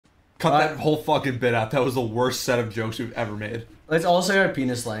Cut that whole fucking bit out. That was the worst set of jokes we've ever made. Let's all say our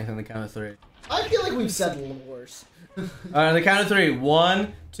penis length on the count of 3. I feel like we've said a little worse. Alright, on the count of 3.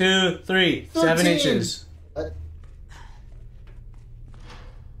 1, 2, 3. 7 inches.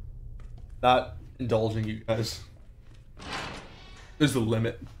 Not indulging you guys. There's the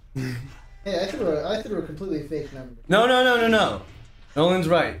limit. Hey, I threw a completely fake number. No. Nolan's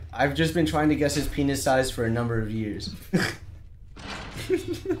right. I've just been trying to guess his penis size for a number of years.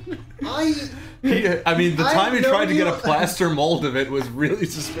 I mean, the time he tried to get a plaster mold of it was really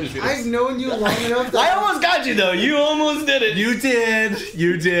suspicious. I've known you long enough. I almost got you though. You almost did it. You did.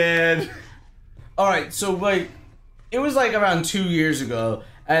 You did. All right, so like, it was like around 2 years ago,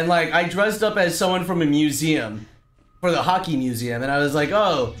 and like I dressed up as someone from a museum. For the hockey museum, and I was like,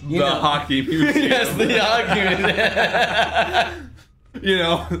 oh, you know. Hockey museum. Yes, the hockey museum. You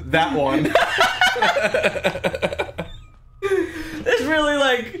know, that one. It's really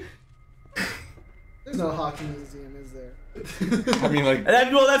like... There's no hockey museum, is there? I mean, like...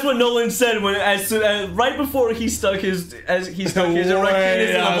 Well, that's what Nolan said when, right before he stuck his erect penis in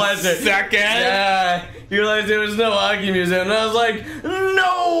the blaster. Second? Yeah, he realized there was no hockey museum, and I was like,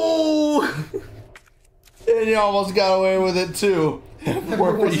 no! And you almost got away with it too.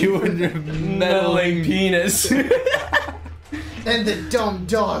 Poor for you and your meddling penis. And the dumb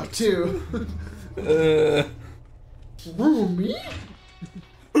dog too. Me?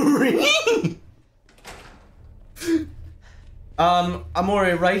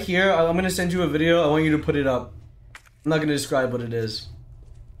 Amore, right here, I'm gonna send you a video. I want you to put it up. I'm not gonna describe what it is.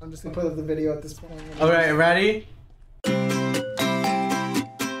 I'm just gonna put up the video at this point. Alright, ready?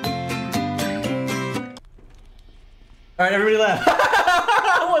 Alright, everybody laugh.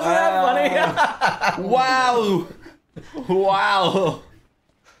 Wasn't that funny? Wow! Wow!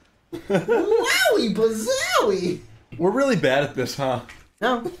 Wowie bazowie! We're really bad at this, huh?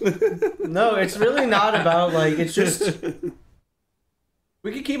 No. No, it's really not about, like, it's just...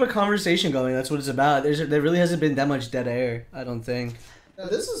 We could keep a conversation going, that's what it's about. There really hasn't been that much dead air, I don't think.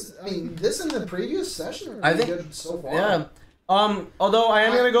 This and the previous session are really good so far. Yeah. Although I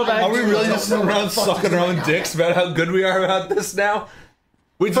am gonna go back. Are we really just sitting around sucking our own dicks about how good we are about this now?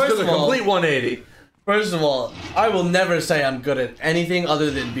 We just did a complete 180. First of all, I will never say I'm good at anything other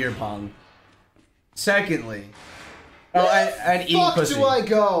than beer pong. Secondly, and eating pussy. Where the fuck do I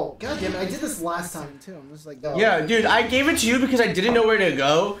go? God damn it, I did this last time too. I'm just like, no. Yeah, dude, I gave it to you because I didn't know where to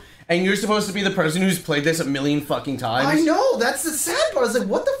go. And you're supposed to be the person who's played this a million fucking times. I know, that's the sad part. I was like,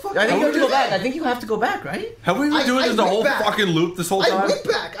 what the fuck? I think you have to go back. I think you have to go back, right? Have we been doing this the whole fucking loop this whole time? I went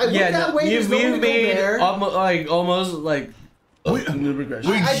back. I went that way. We've made almost like we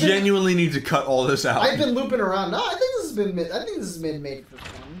genuinely need to cut all this out. I've been looping around. No, I think this has been made for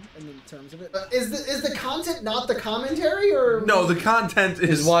fun in terms of it. Is the content not the commentary or? No, the content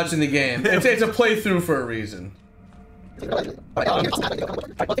is watching the game. It's a playthrough for a reason. I'm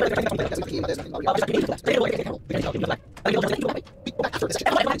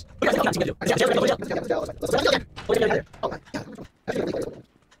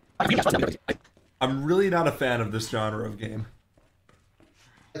really not a fan of this genre of game.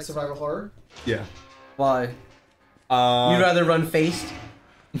 Like survival horror? Yeah. Why? You'd rather run faced?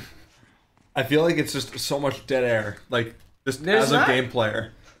 I feel like it's just so much dead air. Like, just as a game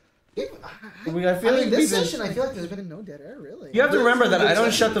player. I feel like this session, I feel like there's been no dead air, really. You have to remember that I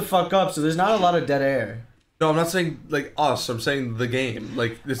don't shut the fuck up, so there's not a lot of dead air. No, I'm not saying, like, us. I'm saying the game.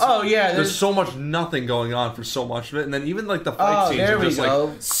 Like, this, yeah. There's so much nothing going on for so much of it, and then even, like, the fight scenes are just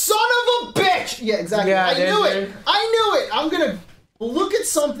like... Son of a bitch! Yeah, exactly. Yeah, I knew it! I'm gonna look at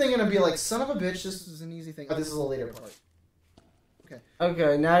something and I'll be like, son of a bitch, this is an easy thing. Oh, this is a later part. Okay.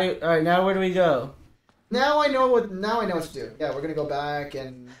 Okay, alright, now where do we go? Now I know what to do. Yeah, we're gonna go back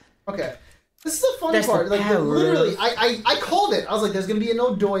and... Okay. This is the funny part. Like, literally, I called it. I was like, there's gonna be an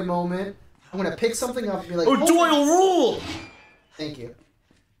O'Doy moment. I'm gonna pick something up and be like, O'Doyle rule! Thank you.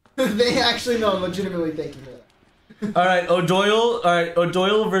 They actually know, legitimately thank you for that. Alright,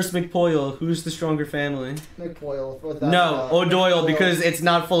 O'Doyle versus McPoyle. Who's the stronger family? McPoyle. No, O'Doyle, because it's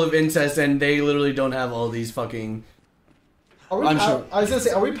not full of incest and they literally don't have all these fucking... I was gonna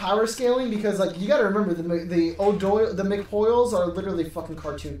say, are we power scaling? Because, like, you gotta remember, the McPoyles are literally fucking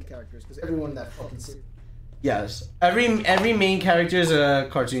cartoon characters, because everyone in that fucking series. Yes. Every main character is a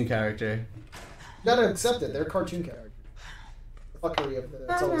cartoon character. You gotta accept it, they're cartoon characters. The fuckery of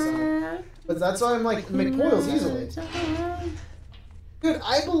that's always on. But that's why I'm like, McPoyles easily. Dude,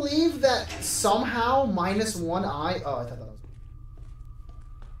 I believe that somehow minus one eye... Oh, I thought that was...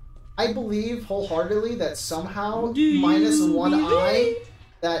 I believe wholeheartedly that somehow minus one eye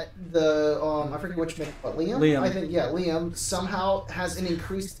that the I forget which man, but Liam. Liam. I think Liam somehow has an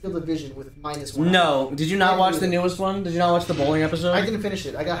increased field of vision with -1. No, did you not watch the newest one? Did you not watch the bowling episode? I didn't finish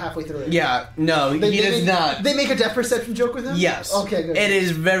it. I got halfway through it. Yeah, no, he does not. They make a depth perception joke with him. Yes. Okay, good. It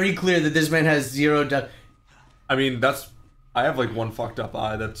is very clear that this man has 0 depth. I mean, I have like one fucked up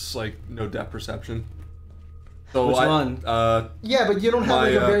eye that's like no depth perception. So Which one? Yeah, but you don't have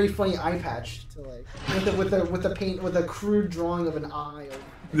like a very funny eye patch to like with the paint with a crude drawing of an eye.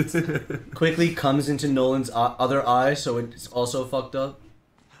 Quickly comes into Nolan's other eye, so it's also fucked up.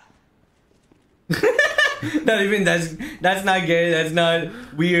 Not even that's not gay. That's not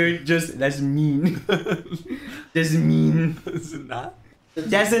weird. Just that's mean. That's mean. Is it not?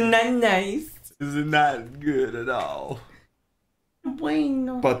 That's not nice. Is it not good at all?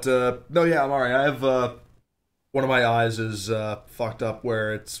 Bueno. But no, yeah, I'm alright. I have one of my eyes is fucked up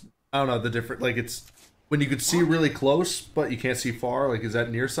where it's I don't know the different like it's when you could see really close but you can't see far. Like is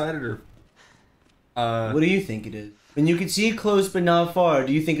that nearsighted or? What do you think it is? When you can see close but not far,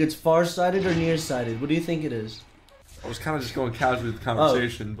 do you think it's far-sighted or nearsighted? What do you think it is? I was kind of just going casually with the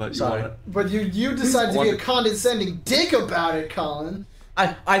conversation, but sorry. But you decided to be a condescending dick about it, Colin.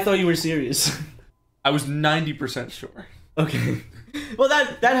 I thought you were serious. I was 90% sure. Okay. Well,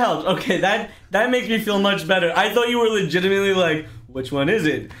 that helps. Okay, that makes me feel much better. I thought you were legitimately like, which one is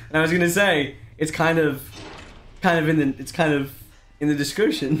it? And I was gonna say it's kind of in the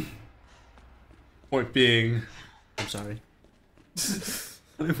description. Point being, I'm sorry.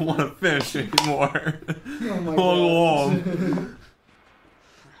 I didn't want to finish anymore. Oh my God.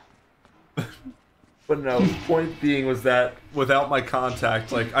 But no, point being was that without my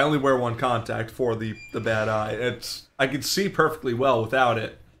contact, like I only wear one contact for the bad eye. I can see perfectly well without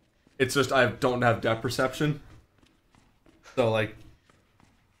it. It's just I don't have depth perception. So like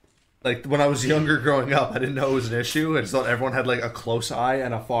when I was younger growing up, I didn't know it was an issue. I just thought everyone had like a close eye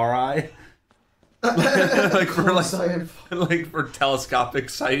and a far eye. like for telescopic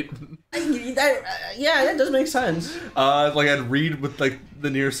sight. Yeah, that does make sense. Like I'd read with like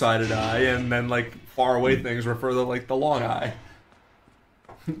the nearsighted eye, and then like far away things were for the long eye.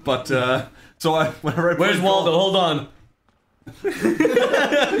 But so whenever I where's Waldo? Hold on.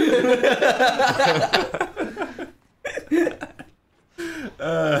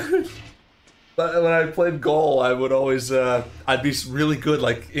 But when I played goal, I would always I'd be really good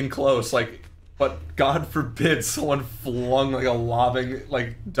like in close like. But God forbid someone flung like a lobbing,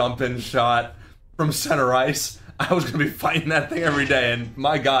 like dump-in shot from center ice. I was gonna be fighting that thing every day, and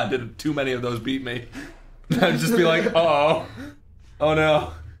my God, did too many of those beat me. I'd just be like, oh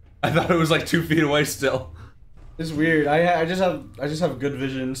no, I thought it was like 2 feet away still. It's weird. I just have good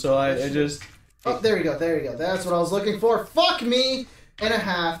vision, so I just. Oh, there you go. That's what I was looking for. Fuck me and a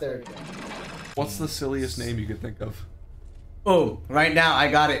half. There you go. What's the silliest name you could think of? Oh, right now I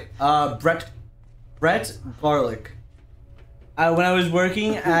got it. Brett Garlic. When I was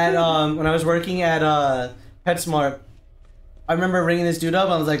working at PetSmart, I remember ringing this dude up.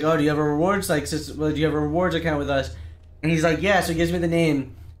 I was like, "Oh, do you have a rewards do you have a rewards account with us?" And he's like, "Yeah." So he gives me the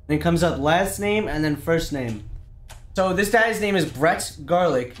name, and it comes up last name and then first name. So this guy's name is Brett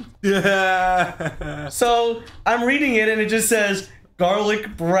Garlic. Yeah. So I'm reading it, and it just says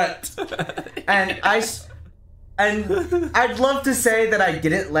Garlic Brett, and I'd love to say that I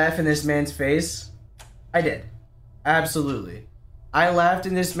didn't laugh in this man's face. I did. Absolutely. I laughed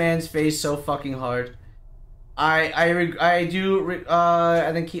in this man's face so fucking hard. I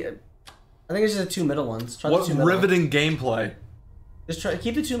think it's just the 2 middle ones. Try What the 2 middle. riveting gameplay. Just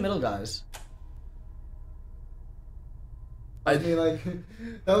keep the 2 middle guys. I mean, like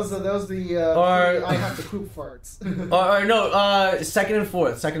that was the I have to poop farts. or no, second and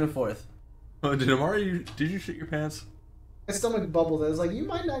fourth. Oh, did Amari? Did you shit your pants? My stomach bubbled. I was like, you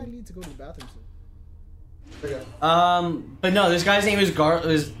might not need to go to the bathroom soon. There you go. But no, this guy's name is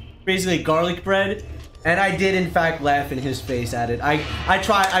basically garlic bread, and I did in fact laugh in his face at it. I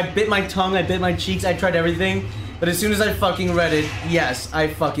bit my tongue, I bit my cheeks, I tried everything, but as soon as I fucking read it, yes, I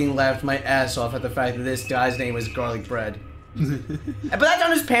fucking laughed my ass off at the fact that this guy's name was garlic bread. But that's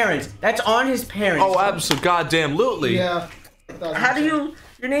on his parents. Oh, absolutely, goddamn-lutely. Yeah. How do you?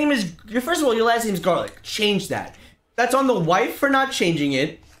 Your name is. First of all, your last name's Garlic. Change that. That's on the wife for not changing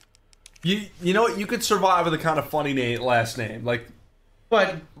it. You know what? You could survive with a kind of funny last name, But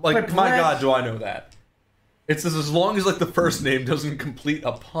my God, do I know that? It's just as long as like the first name doesn't complete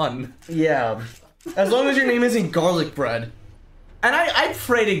a pun. Yeah, as long as your name isn't Garlic Bread. And I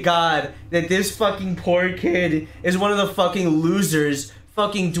pray to God that this fucking poor kid is one of the fucking losers,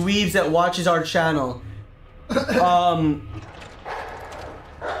 fucking dweebs that watches our channel.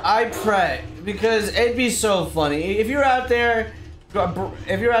 I pray, because it'd be so funny. If you're out there,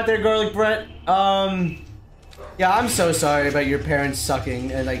 If you're out there, Garlic Brett, yeah, I'm so sorry about your parents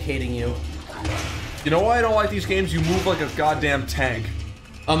sucking and like hating you. You know why I don't like these games? You move like a goddamn tank.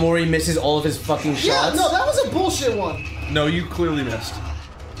 Amori misses all of his fucking shots. Yeah, no, that was a bullshit one. No, you clearly missed.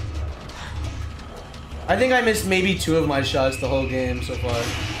 I think I missed maybe 2 of my shots the whole game so far.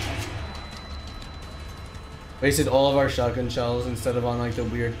 Wasted all of our shotgun shells instead of on like the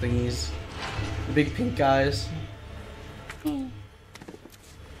weird thingies. The big pink guys.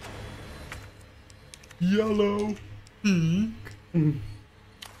 Yellow.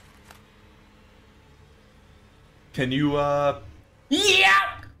 Can you Yeah!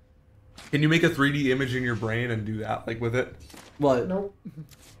 Can you make a 3D image in your brain and do that like with it? What? Nope.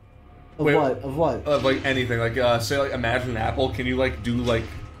 Of Wait, what? Of what? Of like anything, like say like imagine an apple. Can you like do like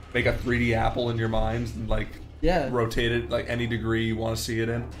make a 3D apple in your mind and like Yeah. rotate it like any degree you want to see it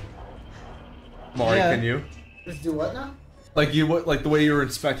in? Mari, Yeah. can you? Just do what now? Like you like the way you're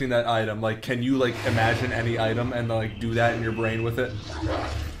inspecting that item, like can you like imagine any item and like do that in your brain with it?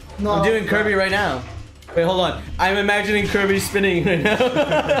 No. I'm doing Kirby right now. Wait, hold on. I'm imagining Kirby spinning right now.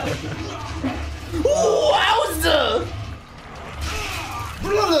 Wowza!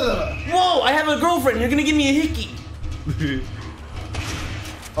 Whoa, I have a girlfriend. You're gonna give me a hickey.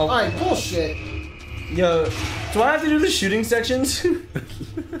 Oh. Alright, bullshit. Yo, do I have to do the shooting sections?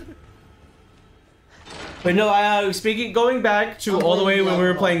 But no, going back to all the way when we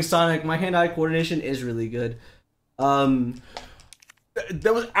were playing Sonic, my hand-eye coordination is really good. That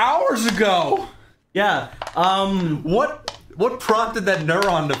was hours ago. Yeah. What prompted that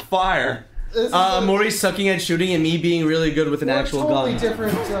neuron to fire? Maury sucking at shooting and me being really good with an actual totally gun.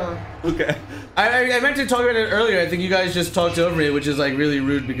 different. Okay. I meant to talk about it earlier. I think you guys just talked over me, which is like really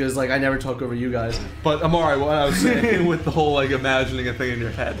rude because like I never talk over you guys. But Amari, what I was saying with the whole like imagining a thing in your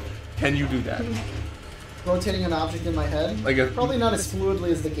head, can you do that? Rotating an object in my head? Like a, Probably not as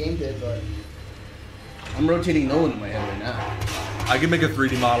fluidly as the game did, but... I'm rotating Nolan in my head right now. I can make a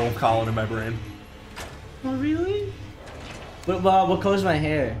 3D model of Colin in my brain. Oh, really? What color's my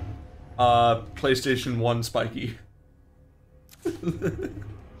hair? PlayStation 1 spiky.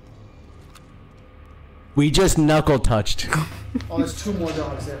 We just knuckle touched. Oh, there's 2 more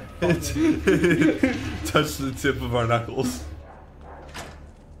dogs there. Touch the tip of our knuckles.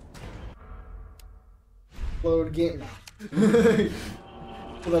 Load game.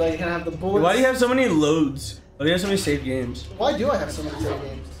 So that I can have the bullets. Why do you have so many loads? Why do you have so many save games? Why do I have so many save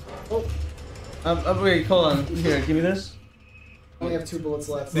games? Oh, Wait, hold on. Here, give me this. I only have 2 bullets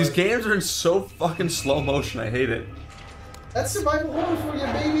left. These Like, games are in so fucking slow motion, I hate it. That's survival horror for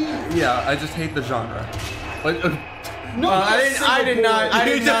you, baby. Yeah, I just hate the genre. Like, No, I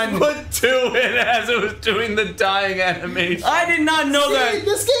did not put 2 in as it was doing the dying animation. I did not know See, that.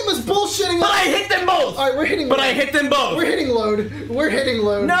 this game is bullshitting. But I hit them both. Alright, we're hitting. But load. I hit them both. We're hitting load. We're hitting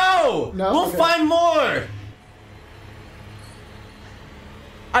load. No. No? We'll Okay. find more.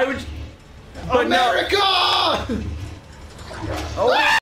 I would. But America! no. Oh.